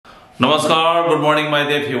Namaskar, good morning my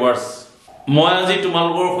dear viewers. মই আজি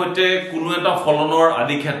তোমালোকৰ সৈতে কোনো এটা ফলনৰ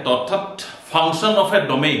আদি ক্ষেত্ৰত অৰ্থাৎ ফাংশন অফ এ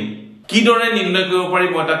ডমেইন কি দৰে নিৰ্ণয় কৰিব পাৰি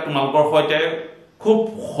মই তাক তোমালোকৰ সৈতে খুব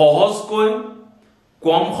সহজকৈ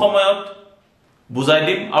কম সময়ত বুজাই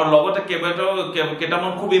দিম আৰু লগতে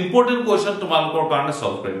কেইটামান খুব ইম্পৰ্টেন্ট কোৱেশ্চন তোমালোকৰ কাৰণে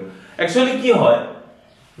সলভ কৰিম একচুয়ালি কি হয়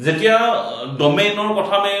যেতিয়া ডমেইনৰ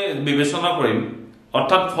কথা আমি বিবেচনা কৰিম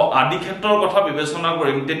অৰ্থাৎ আদি ক্ষেত্ৰৰ কথা বিবেচনা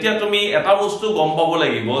কৰিম তেতিয়া তুমি এটা বস্তু গম পাব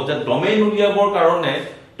লাগিব যে ডমেইন উলিয়াবৰ কাৰণে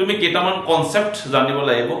তুমি কেইটামান কনসেপ্ট জানিব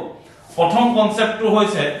লাগিব প্ৰথম কনসেপ্টটো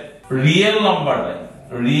হৈছে ৰিয়েল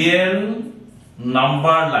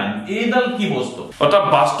নাম্বাৰ লাইন এইডাল কি বস্তু অৰ্থাৎ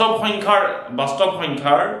বাস্তৱ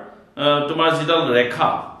সংখ্যাৰ তোমাৰ যিডাল ৰেখা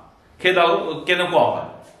সেইডাল কেনেকুৱা হয়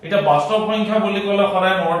এটা বাস্তৱ সংখ্যা বুলি ক'লে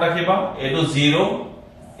সদায় মনত ৰাখিবা এটো 0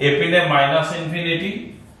 এপিনে মাইনাস ইনফিনিটি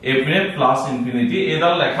এপিনে প্লাস ইনফিনিটি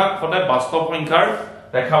এডাল লেখা সদায় বাস্তৱ সংখ্যাৰ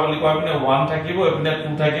ৰেখা বুলি কয় এপিনে 1 থাকিব এপিনে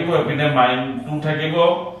 2 থাকিব এপিনে -2 থাকিব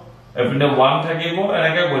এপিনে 1 থাকিব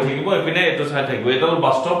এনেকৈ গৈ থাকিব এপিনে এটো চাই থাকিব এডাল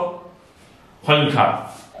বাস্তৱ সংখ্যা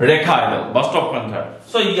ৰেখা এডাল বাস্তৱ সংখ্যা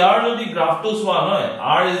সো ইয়াৰ যদি গ্ৰাফটো চোৱা নহয়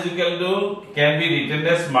r can be written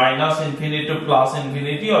as minus infinity to plus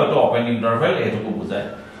infinity or to open interval এটুকু বুজায়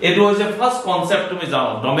এটো হৈছে ফার্স্ট কনসেপ্ট তুমি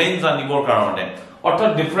জানো ডমেইন জানিবৰ কাৰণে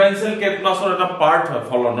অৰ্থাৎ ডিফাৰেন্সিয়াল ক্যালকুলাসৰ এটা পাৰ্ট হয়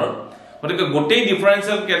ফলনৰ গতিকে গোটেই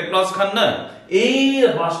ডিফাৰেন্সিয়াল ক্যালকুলাস খান না এই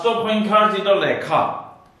বাস্তৱ সংখ্যাৰ যেটা ৰেখা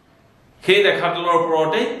সেই ৰেখাটোৰ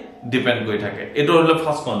ওপৰতে ডিপেন্ড কৰি থাকে এটো হল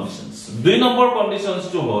ফাৰ্স্ট কন্ডিশনস দুই নম্বৰ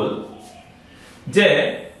কন্ডিশনসটো হল যে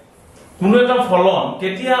কোনো এটা ফলন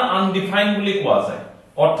কেতিয়া আনডিফাইন্ড বুলি কোৱা যায়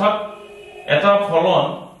অৰ্থাৎ এটা ফলন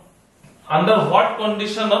আন্ডাৰ হোৱাট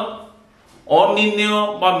কন্ডিশনত অনিৰ্ণয়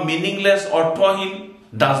বা মিনিংলেস অৰ্থহীন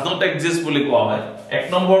does not exist বুলি কোৱা হয় এক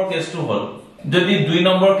নম্বৰ কেছটো হল যদি দুই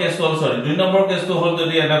নম্বৰ কেছটো হল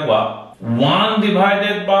যদি এনেকুৱা 1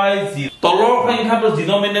 divided by 0 তলৰ সংখ্যাটো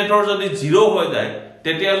ডিনোমিনেটৰ যদি 0 হৈ যায়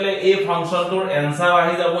তেতিয়ালে এই ফাংশনটোৰ এনসাৰ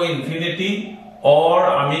আহি যাব ইনফিনিটি অৰ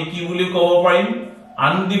আমি কি বুলি ক'ব পাৰিম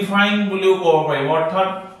আনডিফাইন্ড বুলিও ক'ব পাৰিম অৰ্থাৎ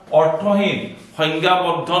অৰ্থহীন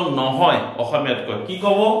সংজ্ঞাবদ্ধ নহয় অসমীয়াত কয় কি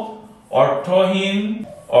ক'ব অৰ্থহীন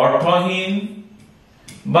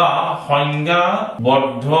বা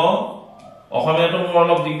সংজ্ঞাবদ্ধ অসমীয়াটো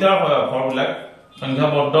অলপ দিগদাৰ হয় অক্ষৰবিলাক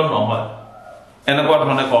সংজ্ঞাবদ্ধ নহয় এনেকুৱা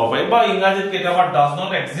ধৰণে ক'ব পাৰি বা ইংৰাজীত কেতিয়াবা does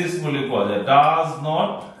not exist বুলি কোৱা যায় does not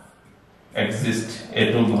exist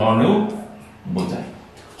এটো ধৰণেও বুজায়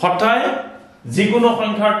হঠাৎ যিকোনো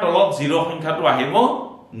সংখ্যাৰ তলত 0 সংখ্যাটো আহিব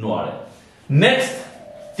নোৱাৰে নেক্সট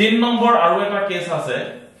 3 নম্বৰ আৰু এটা কেছ আছে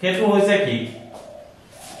সেইটো হৈছে কি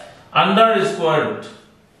আন্ডাৰ স্কয়াৰ ৰুট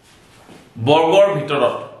বৰ্গৰ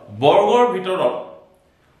ভিতৰত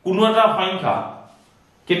কোনো এটা সংখ্যা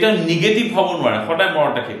কেতিয়া নেগেটিভ হ'ব নোৱাৰে সদায়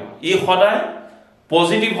মনত ৰাখিবা ই সদায়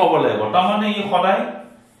পজিটিভ হ'ব লাগিব তাৰ মানে ই সদায়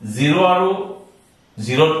 0 আৰু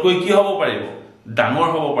 0 তকৈ কি হ'ব পাৰিব ডাঙৰ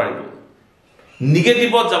হ'ব পাৰিব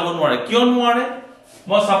নেগেটিভত যাব নোৱাৰে কিয় নোৱাৰে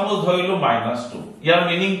মই সাপোজ ধৰিলো -2 ইয়াৰ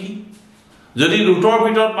মিনিং কি যদি ৰুটৰ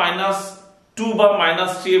ভিতৰত -2 বা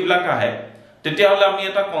 -3 এইবিলাক আহে তেতিয়া হলে আমি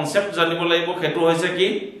এটা কনসেপ্ট জানিব লাগিব সেইটো হৈছে কি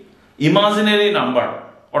ইমাজিনাৰী নাম্বাৰ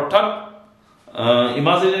অৰ্থাৎ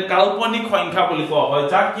ইমাজিনাৰী কাল্পনিক সংখ্যা বুলি কোৱা হয়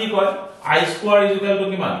যাক কি কয় i²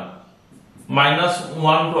 কিমান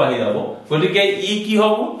 -1 টো আহি যাব গতিকে ই কি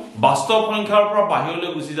হ'ব বাস্তৱ সংখ্যাৰ পৰা বাহিৰলৈ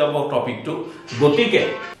গুচি যাব টপিকটো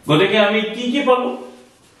গতিকে আমি কি পালো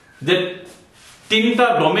যে তিনিটা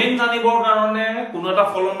ডমেইন জানিবৰ কাৰণে কোনো এটা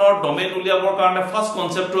ফলনৰ ডমেইন উলিয়াবৰ কাৰণে ফাৰ্স্ট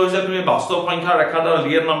কনসেপ্ট হৈছে তুমি বাস্তৱ সংখ্যাৰ ৰেখাডাল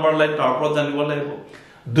ৰিয়েল নাম্বাৰ লাইন তাৰ ওপৰত জানিব লাগিব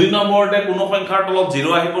দুই নম্বৰতে কোনো সংখ্যাৰ তলত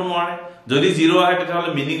 0 আহিব নোৱাৰে যদি 0 আহে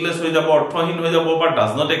তেতিয়াহলে মিনিংলেস হৈ যাব অৰ্থহীন হৈ যাব বা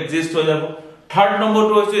does not exist হৈ যাব থাৰ্ড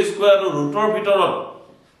নম্বৰটো হৈছে স্কয়াৰ ৰুটৰ ভিতৰত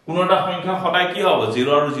কোনো এটা সংখ্যা সদায় কি হ'ব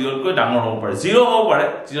 0 আৰু 0 তকৈ ডাঙৰ হ'ব পাৰে 0 হ'ব পাৰে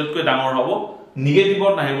 0 তকৈ ডাঙৰ হ'ব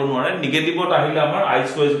নেগেটিভত আহিব নোৱাৰে নেগেটিভত আহিলে আমাৰ i²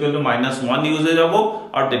 -1 ইউজ হৈ যাব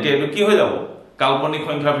আৰু তেতিয়া এটো কি হৈ যাব কাল্পনিক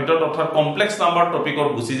সংখ্যাৰ ভিতৰত অৰ্থাৎ কমপ্লেক্স নাম্বাৰ টপিকত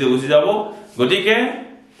গুচি যাব গতিকে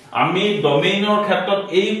আমি ডমেইনৰ ক্ষেত্ৰত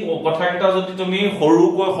এই কথাকেইটা যদি তুমি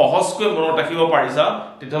সৰুকৈ সহজকৈ মনত ৰাখিব পাৰিছা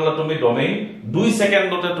তেতিয়াহলে তুমি ডমেইন 2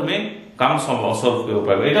 ছেকেণ্ডতে তুমি কাম সলভ কৰিব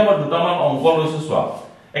পাৰিবা এটা মই দুটামান অংক লৈছো চোৱা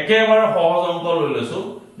একেবাৰে সহজ অংক লৈ লৈছো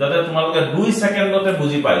যাতে তোমালোকে 2 ছেকেণ্ডতে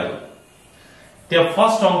বুজি পাইছো এতিয়া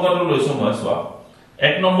ফাৰ্স্ট অংকটো লৈছো মই চোৱা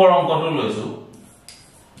এক নম্বৰ অংকটো লৈছো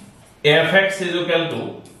fx =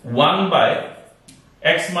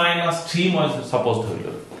 1/x - 3 মই সাপোজ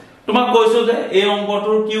ধৰিলো তোমাক কৈছো যে এই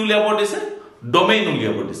অংকটোৰ কি উলিয়াব দিছে ডমেইন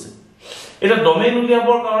উলিয়াব দিছে এটা ডমেইন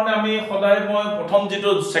উলিয়াবৰ কাৰণে আমি সদায় মই প্ৰথম যেটো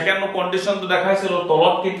সেকেন্ড কন্ডিশনটো দেখাইছিল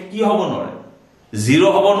তলত কি হ'ব নোৱাৰে 0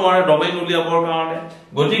 হ'ব নোৱাৰে ডমেইন উলিয়াবৰ কাৰণে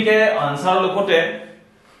গতিকে answer লখতে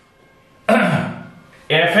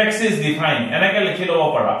fx is defined enake likhi lobo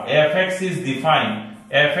para fx is defined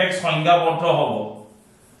fx সংজ্ঞাবদ্ধ হ'ব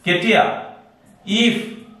কেতিয়া if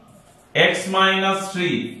x minus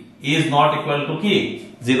 3 is not equal to কি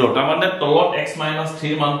 0 তাৰ মানে তলত x minus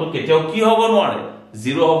 3 মানটো কেতিয়াও কি হ'ব নোৱাৰে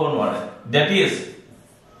 0 হ'ব নোৱাৰে that is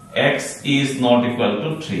x is not equal to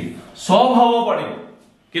 3 সব হ'ব পাৰিব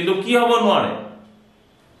কিন্তু কি হ'ব নোৱাৰে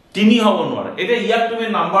 3 হ'ব নোৱাৰে এটা ইয়াক তুমি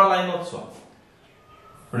নাম্বাৰ লাইনত চোৱা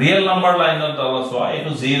ৰিয়েল নাম্বাৰ লাইনত দালা চোৱা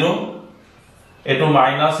এটো 0 এটো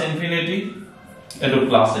মাইনাস ইনফিনিটি এটো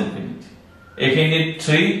প্লাস ইনফিনিটি এখিনি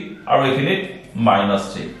 3 আৰু এখিনি মাইনাস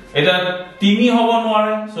 3 এটা 3 হ'ব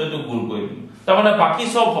নোৱাৰে সো এটো গুণ কৰি দিম তাৰ মানে বাকি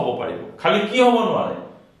সব হ'ব পাৰিব খালি কি হ'ব নোৱাৰে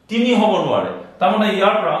 3 হ'ব নোৱাৰে তাৰ মানে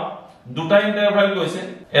ইয়াৰ পৰা দুটা ইন্টাৰভেল গৈছে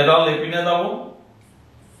এডাল এপিনে যাব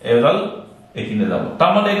এডাল একিনে যাব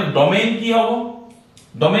তাৰ মানে এটা ডোমেইন কি হ'ব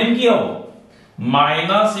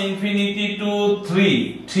minus infinity to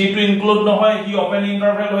 3 to include নহয় কি ওপেন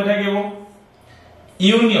ইন্টারভেল হৈ থাকিব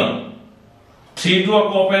ইউনিয়ন 3 to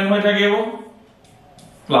ওপেন হৈ থাকিব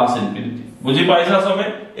প্লাস ইনফিনিটি বুজি পাইছা সবে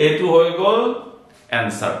এটো হৈ গল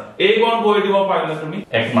आंसर এই কোন বই দিব পাৰিলে তুমি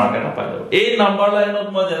এক মাৰ্ক এটা পাই যাব এই নাম্বাৰ লাইনত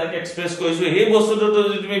মই যেনেকৈ এক্সপ্ৰেছ কৰিছো এই বস্তুটো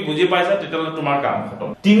যদি তুমি বুজি পাইছা তেতিয়ালে তোমাৰ কাম খতম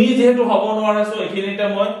তিনি যেহেতু হ'ব নোৱাৰেছো এখিনিতে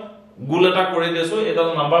মই গুল এটা কৰি দিছো এটা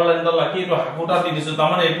নাম্বাৰ লাইনটা লাকি এটো হাকুটা দি দিছো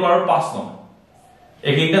তাৰমানে এটো আৰু পাস নহয়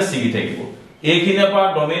এখিনিটা সিগি থাকিব এইখিনিৰ পৰা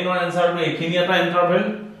ডোমেইনৰ आंसरটো এখিনি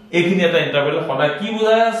এটা ইন্টাৰভেল সদায় কি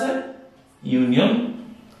বুজাই আছে ইউনিয়ন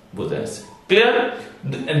বুজাই আছে ক্লিয়াৰ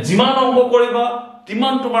যিমান অংক কৰিবা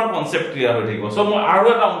তিমান তোমাৰ কনসেপ্ট ক্লিয়াৰ হৈ থাকিব সো মই আৰু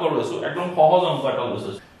এটা অংক লৈছো একদম সহজ অংক এটা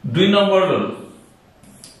লৈছো 2 নম্বৰ লল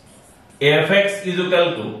fx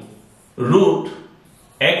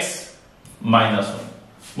 √x - 1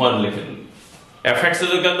 মই লিখিলো fx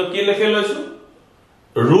কি লিখি লৈছো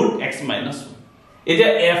 √x - 1 এতিয়া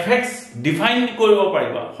fx ডিফাইন কৰিব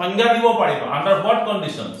পাৰিবা সংজ্ঞা দিব পাৰিবা under what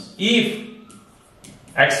conditions if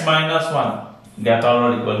x - 1 greater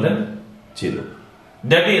or equal than 0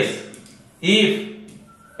 that is if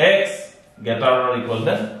x greater or equal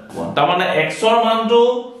than 1 তাৰ মানে x ৰ মানটো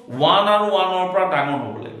 1 আৰু 1 ৰ পৰা ডাঙৰ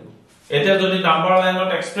হ'ব লাগিব এটা যদি নাম্বাৰ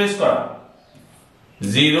লাইনত এক্সপ্ৰেছ কৰা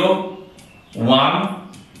 0 1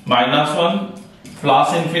 -1 plus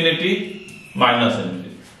infinity minus infinity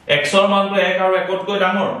x ৰ মানটো 1 আৰু 1 তকৈ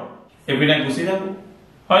ডাঙৰ এপিনে গুছি যাব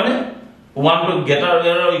হয়নে 1 to greater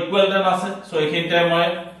or equal then আছে সো এখিনতে মই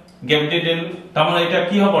গেপ দি দিল তাৰ মানে এটা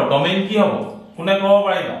কি হ'ব ডোমেইন কি হ'ব কোনে ক'ব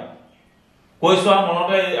পাৰিবা কৈছোৱা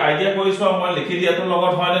মনতে আইডিয়া কৈছোৱা মই লিখি দিয়াটো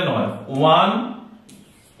লগত হয় নে নহয় 1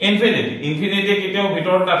 ইনফিনিটি কেতিয়াও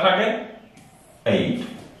ভিতৰত নাথাকে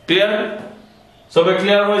 8 ক্লিয়াৰ সবে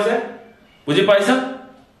ক্লিয়াৰ হৈছে বুজি পাইছা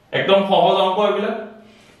একদম সহজ অংক এইবিলাক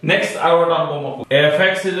নেক্সট আৰু এটা অংক মই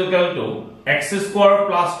fx = x² +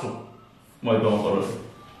 2 মই তো অংক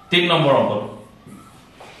 3 নম্বৰ অংক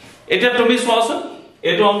এটা তুমি চোৱাছো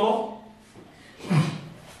এটো অংক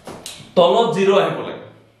তলত 0 আহিব লাগে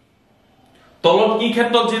তলত কি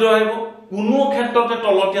ক্ষেত্ৰত 0 আহিব কোনো ক্ষেত্ৰতে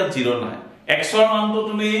তলত ইয়া 0 নাই x ৰ মানটো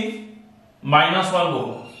তুমি -1 লব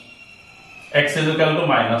x =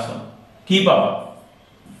 -1 কি পাবা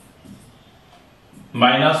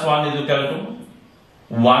 -1 =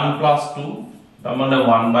 1 + 2 তাৰ মানে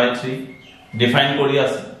 1/3 ডিফাইন কৰি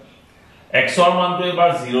আছে x ৰ মানটো এবাৰ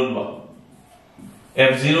 0 লবা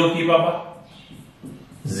f0 কি পাবা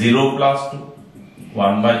 0 + 2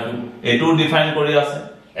 1/2 এটো ডিফাইন কৰি আছে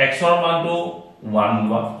x ৰ মানটো 1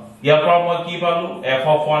 লবা ইয়াৰ পৰা মই কি পালো f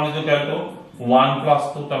of 1 = 1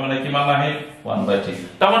 + 2 তাৰ মানে কিমান আহে 1/3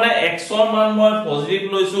 তাৰ মানে x ৰ মান মই পজিটিভ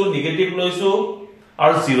লৈছো নেগেটিভ লৈছো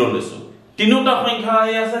আৰু 0 লৈছো তিনিটা সংখ্যা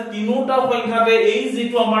আহি আছে তিনিটা সংখ্যাতে এই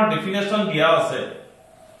যেটো আমাৰ ডেফিনেশন দিয়া আছে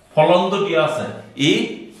ফলনটো দিয়া আছে এই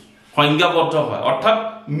সংজ্ঞাবদ্ধ হয় অৰ্থাৎ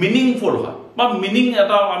মিনিংফুল হয় বা মিনিং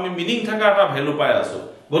এটা আমি মিনিং থাকা এটা ভ্যালু পাই আছো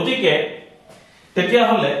গতিকে তেতিয়া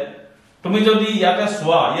হলে তুমি যদি ইয়াতে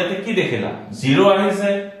সোয়া ইয়াতে কি দেখিলা 0 আহিছে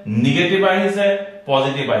নেগেটিভ আহিছে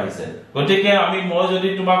পজিটিভ আহিছে গতিকে আমি মই যদি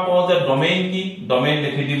তোমাক কওঁ যে ডোমেইন কি ডোমেইন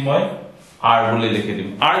লিখি দিম মই r বুলি লিখি দিম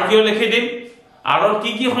r কিয় লিখি দিম r ৰ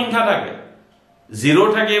কি সংখ্যা থাকে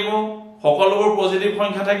 0 থাকিব সকলোবোৰ পজিটিভ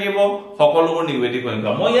সংখ্যা থাকিব সকলোবোৰ নেগেটিভ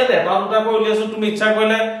সংখ্যা মই ইয়াত এটা দুটা কৈ উলিয়াছো তুমি ইচ্ছা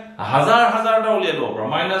কৰিলে হাজাৰ হাজাৰটা উলিয়াই দিব পাৰা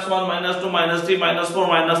 -1 -2 -3 -4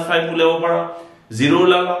 -5 উলিয়াব পাৰা 0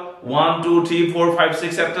 লাগা 1 2 3 4 5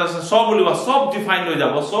 6 7 সব উলিয়াবা সব ডিফাইন হৈ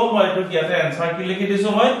যাব সব মই এটো কিয়াতে आंसर কি লিখি দিছো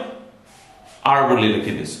মই r বুলি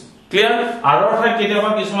লিখি দিছো ক্লিয়াৰ r ৰ ঠাই কেতিয়াবা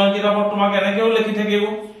কিছুমান কিতাপত তোমাক এনেকেও লিখি থাকিব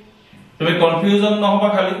তুমি কনফিউজন নহবা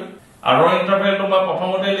খালি r ৰ ইন্টাৰভেল তোমাৰ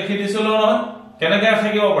প্ৰথমতে লিখি দিছিল নহয় কেনেকৈ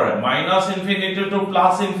থাকিব পাৰে -ইনফিনিটি টু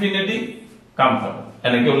 +ইনফিনিটি কাম কৰে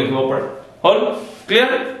এনেকেও লিখিব পাৰে হল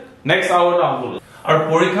ক্লিয়াৰ নেক্সট আৱাৰ আহল আৰু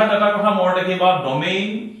পৰীক্ষাত এটা কথা মনত ৰাখিবা ডোমেইন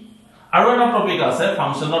আৰু এটা টপিক আছে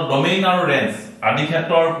ফাংচনৰ ডোমেইন আৰু ৰেঞ্জ আদি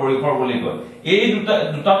ক্ষেত্ৰৰ পৰিসৰ বুলি কয় এই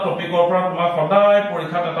দুটা টপিকৰ পৰা তোমাক সদায়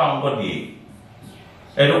পৰীক্ষাত এটা অংক দিয়ে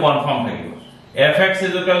এটো কনফাৰ্ম থাকিব fx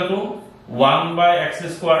 =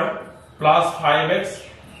 1/x² plus 5x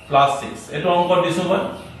plus 6 এটো অংক দিছো মই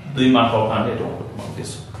 2 মাৰ্কৰ কাৰণে এটো অংক তোমাক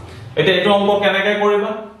দিছো এটা এটো অংক কেনেকৈ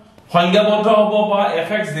কৰিবা সংজ্ঞাবদ্ধ হ'ব বা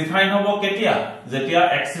fx ডিফাইন হ'ব কেতিয়া যেতিয়া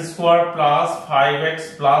x² plus 5x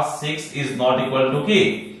plus 6 is not equal to কি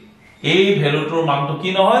এই ভ্যালুটোৰ মানটো কি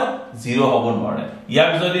নহয় 0 হ'ব নোৱাৰে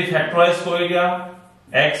ইয়াক যদি ফ্যাক্টৰাইজ কৰি দিয়া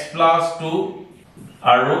x plus 2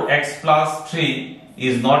 আৰু x plus 3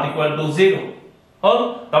 is not equal to 0 হল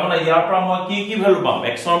তাৰমানে ইয়াৰ পৰা মই কি ভ্যালু পাম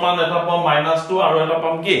x ৰ মান এটা পাম -2 আৰু এটা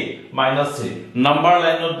পাম কি -3 নাম্বাৰ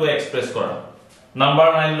লাইনত গৈ এক্সপ্ৰেছ কৰা নাম্বাৰ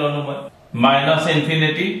লাইন লনো মই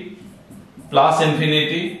 -infinity plus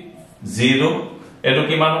infinity 0 এটো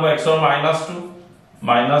কিমান হ'ব x ৰ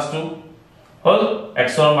 -2 হল x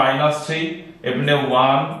ৰ -3 এপিনে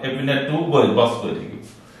 1 এপিনে 2 গৈ বস কৰি থাকিব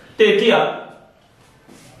তেতিয়া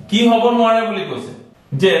কি হ'ব নোৱাৰে বুলি কৈছে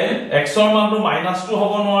যে x ৰ মানটো -2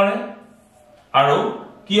 হ'ব নোৱাৰে আৰু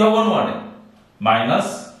কি হ'ব নোৱাৰে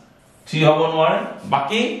 -3 হ'ব নোৱাৰে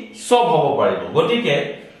বাকি সব হ'ব পাৰিব গতিকে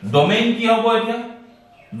ডোমেইন কি হ'ব এতিয়া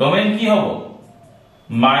ডোমেইন কি হ'ব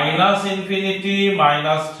 -infinity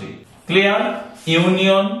 -3 clear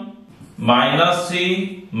union -3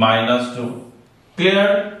 -2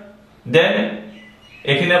 clear then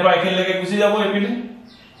এখানে পৰা এখানে লৈকে গুছি যাব এপিনে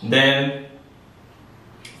then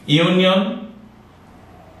union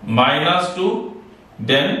 -2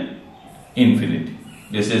 then infinity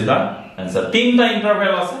this is the answer তিনটা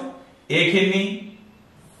ইন্টারভেল আছে এখিনি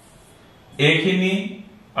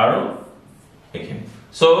আৰু এখিনি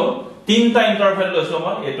সো তিনটা ইন্টাৰভেল লৈছো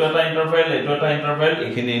মই এটো এটা ইন্টাৰভেল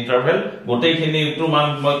এখিনি ইন্টাৰভেল গোটেইখিনি ইটো মান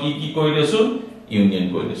মই কি কৰি দিছো ইউনিয়ন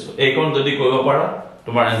কৰি দিছো এইখন যদি কৰিব পাৰা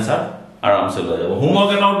তোমাৰ आंसर আৰামসে লৈ যাব হোমৱৰ্ক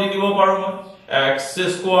এটাও দি দিব পাৰো মই x²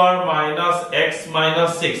 - x -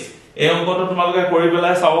 6 এই অংকটো তোমালোকে কৰি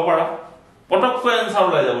পেলাই চাব পাৰা পটককৈ आंसर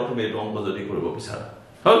ওলাই যাব তুমি এই অংক যদি কৰিব বিচাৰা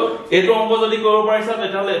হল এইটো অংক যদি কৰিব পাৰিছা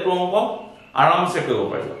তেতিয়ালে এইটো অংক আৰামসে কৰিব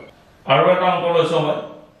পাৰিবা আৰু এটা অংক লৈছো মই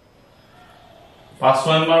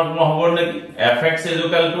 5 নম্বৰ হ'ব নেকি fx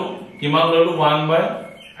 = কিমান ললো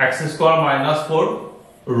 1/x² - 4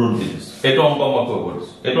 ৰুট দিছ এইটো অংক মই কৰিব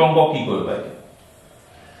দিছো এইটো অংক কি কৰিবা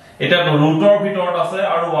এটা ৰুটৰ ভিতৰত আছে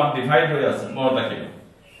আৰু 1 ডিভাইড হৈ আছে মনত ৰাখিবা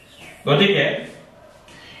গতিকে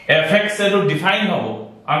fx এটো ডিফাইন হ'ব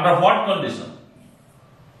under what condition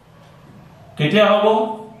কেতিয়া হ'ব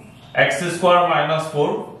x² - 4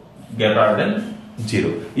 greater than 0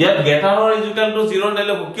 ইয়াত greater or equal to 0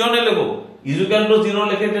 নেলেব কিয় নেলেব equal to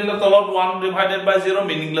 0 লিখি দিলে তলত 1 divided by 0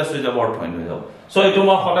 meaningless হৈ যাব অৰ্থহীন হৈ যাব সো এটো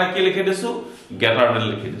মই সদায় কি লিখি দিছো greater than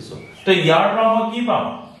লিখি দিছো তো ইয়াৰ পৰা মই কি পাম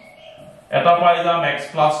এটা পাই যাম x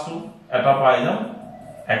 + 2 এটা পাই যাম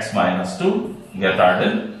x - 2 greater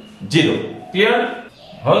than 0 ক্লিয়াৰ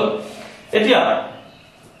হল এতিয়া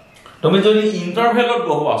তুমি যদি ইন্টাৰভেলত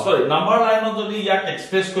বহবা সৰি নাম্বাৰ লাইনত যদি ইয়াক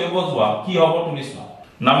এক্সপ্ৰেস কৰিব যোৱা কি হ'ব তুমি চোৱা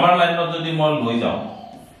নাম্বার লাইনত যদি মই লৈ যাও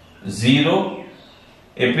 0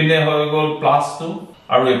 এপিনে হৈ গল +2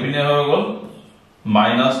 আৰু এপিনে হৈ গল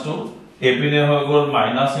 -2 এপিনে হৈ গল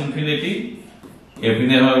 -infinity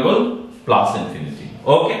এপিনে হৈ গল +infinity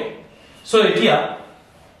ওকে সো এতিয়া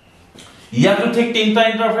ইয়াটো ঠিক তিনটা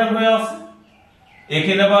ইন্টারভেল হৈ আছে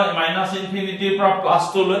এখানে বা -infinity পৰা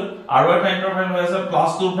 +2 লৈ আৰু এটা ইন্টাৰভেল হৈ আছে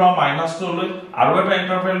 +2 পৰা -2 লৈ আৰু এটা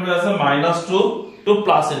ইন্টাৰভেল হৈ আছে -2 to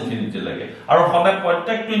 +infinity লাগে আৰু সদায়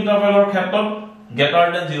প্ৰত্যেকটো ইন্টাৰভেলৰ ক্ষেত্ৰত greater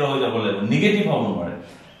than 0 হৈ যাব লাগিব নেগেটিভ হ'ব নোৱাৰে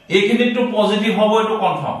এইখিনিটো পজিটিভ হ'ব এটো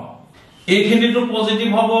কনফাৰ্ম এইখিনিটো পজিটিভ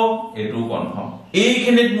হ'ব এটো কনফাৰ্ম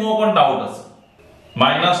এইখিনিত মোৰ অকন ডাউট আছে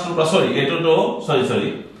 -2 সৰি এটো তো সৰি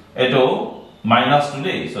এটো -2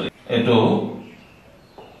 দেই সৰি এটো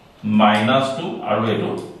 -2 আৰু এটো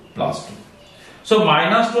 +2 সো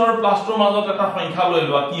 -2 আৰু +2 মাজত এটা সংখ্যা লৈ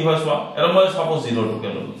লোৱা কি হয় সোৱা এৰ মই সাপোজ 0 টুকে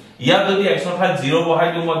ললো ইয়াত যদি x অৰ ঠাইত 0 বহাই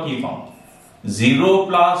দিও মই কি পাম 0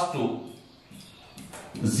 + 2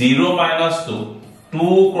 0 - 2 2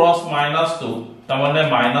 क्रॉस -2 তাৰমানে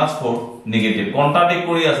 -4 নেগেটিভ কন্ট্ৰাডিক্ট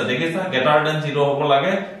কৰি আছে দেখিছা greater than 0 হ'ব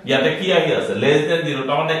লাগে ইয়াতে কি আহি আছে less than 0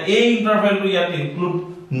 তাৰমানে এই ইন্টারভেলটো ইয়াত ইনক্লুড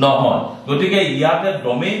নহয় গতিকে ইয়াতে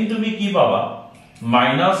ডোমেইন তুমি কি পাবা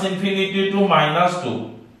 -infinity to -2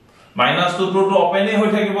 -2 to open হৈ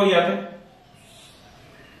থাকিব ইয়াতে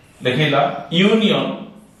দেখিলা ইউনিয়ন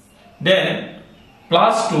then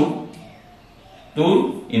 +2 to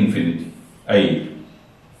infinity আই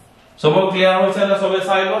সব ক্লিয়াৰ হৈছে না সবে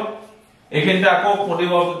চাইলো এখানতে আকৌ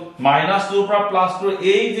পঢ়িব -2 পৰা +2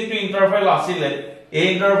 এই যেটো ইন্টাৰভেল আছিল এই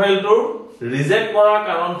ইন্টাৰভেলটোৰ ৰিজেক্ট কৰা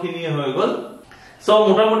কাৰণখিনি হৈ গল সো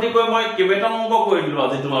মোটামুটি কৈ মই কেবেটা অংক কৰি দিলো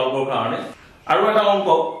আজি তোমালোকৰ কাৰণে আৰু এটা অংক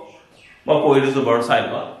মই কৈ দিছো বৰ চাই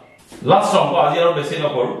লোৱা লাষ্ট অংক আজি আৰু বেছি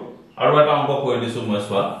নকৰো আৰু এটা অংক কৈ দিছো মই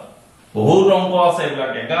চোৱা বহুত অংক আছে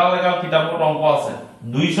এইবিলাক এগাল কিতাপত অংক আছে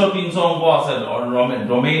 200 300 অংক আছে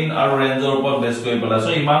ডোমেইন আৰু ৰেঞ্জৰ ওপৰত বেছ কৰি পেলাই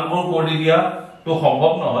সো ইমানবোৰ কৰি দিয়া তো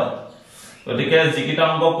সম্ভৱ নহয় গতিকে যিকিটা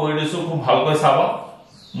অংক কৰি দিছো খুব ভালকৈ চাবা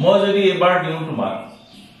মই যদি এবাৰ দিও তোমাক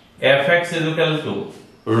fx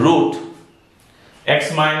root x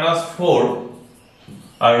minus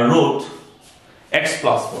 4 R root x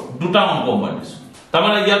plus 4 দুটা অংক মই দিছো তাৰ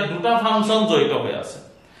মানে ইয়াত দুটা ফাংচন জড়িত হৈ আছে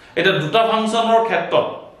এটা দুটা ফাংচনৰ ক্ষেত্ৰত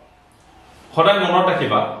সদায় মনত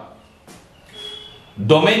ৰাখিবা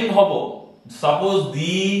ডোমেইন হ'ব সাপোজ d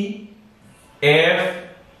f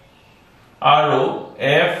আৰু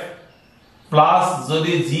f প্লাস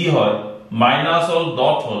যদি g হয় মাইনাস হল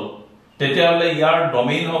ডট হল তেতিয়ালে ইয়াৰ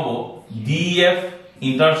ডোমেইন হ'ব df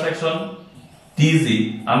intersection dg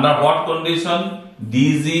under what condition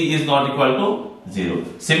dg is not equal to 0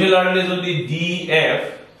 similarly যদি df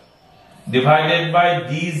divided by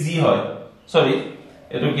dg হয় sorry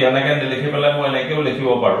এটো কি আনাকে লিখি পেলাই মই এনেকেও লিখিব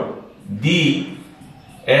পাৰো d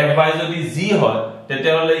f by যদি g হয়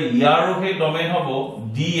তেতিয়ালে ইয়াৰো হে ডোমেইন হ'ব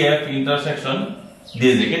df intersection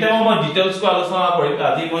dg কেটা মই ডিটেইলস কো আলোচনা কৰিম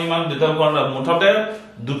আজি মই ইমান ডিটেইল কৰা মুঠতে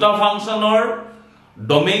দুটা ফাংচনৰ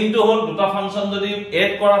ডোমেইন তো হল দুটা ফাংচন যদি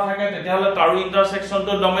এড কৰা থাকে তেতিয়ালে তাৰো ইন্টাৰসেকশন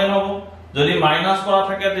তো ডোমেইন হ'ব যদি মাইনাস কৰা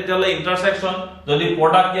থাকে তেতিয়ালে ইন্টারসেকশন যদি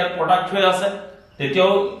প্রোডাক্ট ইয়াত প্রোডাক্ট হৈ আছে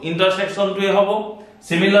তেতিয়াও ইন্টারসেকশন টোই হ'ব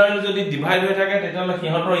সিমিলারলি যদি ডিভাইড হৈ থাকে তেতিয়ালে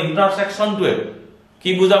কিহতৰ ইন্টারসেকশন টোই কি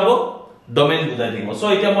বুজাবো ডোমেইন বুজাই দিব সো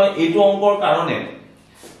এতিয়া মই এইটো অংকৰ কাৰণে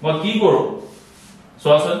মই কি কৰো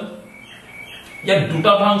সোৱাচন ইয়া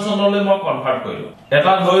দুটা ফাংচনলে মই কনভাৰ্ট কৰিলো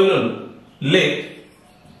এটা ধৰি ললো লেট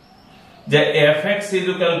যে fx is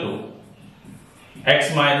equal to x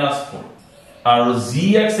minus 4 আৰু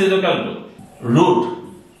gx is equal to root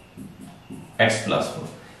x plus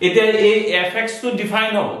 4 এতিয়া এই fx to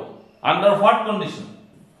define হ'ব under what condition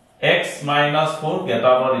x minus 4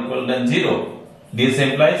 greater or equal than 0 this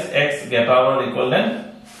implies x greater or equal than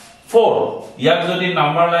 4 ইয়াক যদি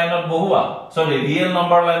number লাইনত বহুৱা সৰি real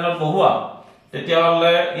number লাইনত বহুৱা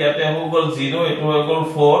তেতিয়ালে ইয়াতে হৈ গল 0 এটো হৈ গল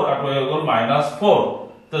 4 আৰু হৈ গল -4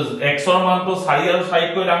 তো x ৰ মান তো 4 আৰু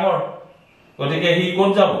 4 কৈ ডাঙৰ গতিকে হি কোন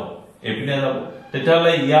যাব এপিনে যাব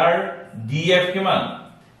তেতিয়ালে ইয়াৰ df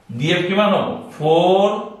কিমান হ'ব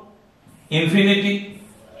 4 ইনফিনিটি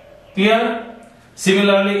ক্লিয়াৰ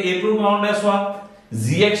সিমিলারলি এটো কাউন্টে সোয়া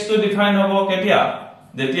gx তো ডিফাইন হ'ব কেতিয়া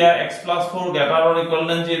যেতিয়া x + 4 greater or equal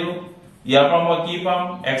than 0 ইয়াৰ পৰা মই কি পাম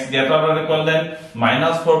x greater or equal than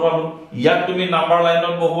 -4 পাম ইয়াক তুমি নাম্বাৰ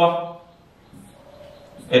লাইনত বহুৱা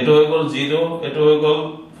এটো হৈ গল 0 এটো হৈ গল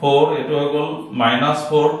 4 এটো হৈ গল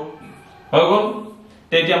 -4 হৈ গল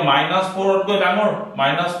তেতিয়া -4 তকৈ ডাঙৰ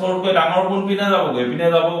 -4 তকৈ ডাঙৰ কোন পিনে যাবগৈ পিনে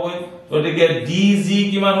যাবগৈ গতিকে dg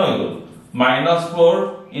কিমান হৈ গল -4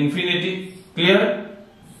 ইনফিনিটি ক্লিয়াৰ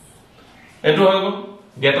এটো হৈ গল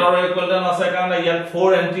greater or equal than আছে কাৰণ ইয়াত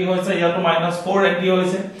 4 এন্ট্ৰি হৈছে ইয়াতো -4 এন্ট্ৰি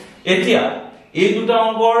হৈছে এতিয়া এই দুটা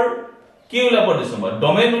অংকৰ কি উলাব দিছো মই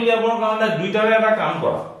ডোমেইন উলিয়াবৰ কাৰণে দুইটাৰে এটা কাম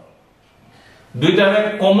কৰা দুইটাৰে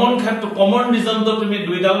কমন ক্ষেত্ৰ কমন ৰিজন তো তুমি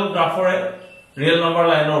দুইডাল গ্ৰাফৰে ৰিয়েল নাম্বাৰ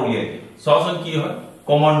লাইনৰ উলিয়াই সহজন কি হয়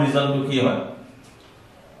কমন ৰিজন তো কি হয়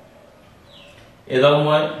এদাও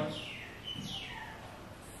মই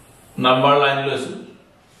নাম্বাৰ লাইন লৈছো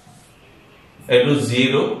এটো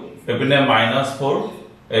 0 এপিনে -4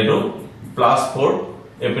 এটো +4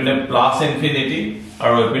 এপিনে প্লাস ইনফিনিটি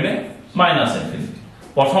আৰু এপিনে মাইনাস ইনফিনিটি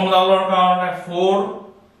প্ৰথম ডালৰ কাৰণে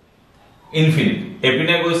 4 ইনফিনিটি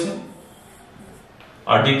এপিনে গৈছে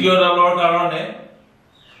আৰু দ্বিতীয় ডালৰ কাৰণে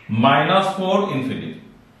 -4 ইনফিনিটি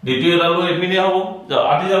দ্বিতীয় ডালো এপিনে হ'ব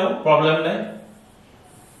আটি যাব প্ৰবলেম নাই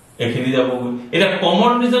এখিনি যাব এটা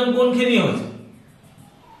কমন ৰিজন কোনখিনি হৈছে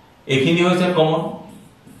এখিনি হৈছে কমন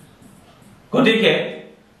গতিকে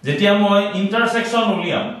যেতিয়া মই ইন্টাৰসেকশন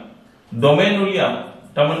উলিয়াম ডোমেইন উলিয়াম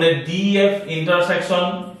তাৰমানে df intersection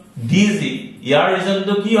dg ইয়াৰ ৰিজন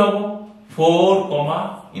তো কি হ'ব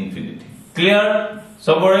 4, ইনফিনিটি ক্লিয়াৰ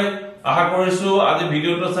সবৰে আশা কৰিছো আজি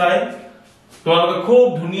ভিডিওটো চাই তোমালোকে খুব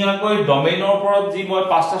ধুনিয়াকৈ ডোমেইনৰ ওপৰত যি মই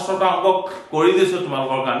 5-6টা অংক কৰি দিছো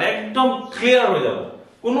তোমালোকৰ কাৰণে একদম ক্লিয়াৰ হৈ যাব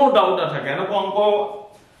কোনো ডাউট নাথাকে এনেকুৱা অংক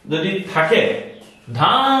যদি থাকে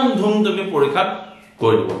ধাম ধুম তুমি পৰীক্ষাত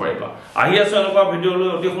কৰি দিব পাৰিবা আহি আছে এনেকুৱা ভিডিও লৈ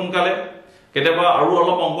অতি সোনকালে কেতিয়াবা আৰু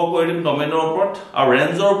অলপ অংক কৰি দিম ডোমেইনৰ ওপৰত আৰু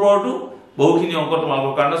ৰেঞ্জৰ ওপৰতো বহুখিনি অংক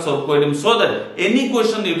তোমালোকৰ কাৰণে সলভ কৰি দিম so that any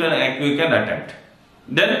question you can attempt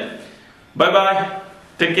then bye bye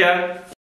take care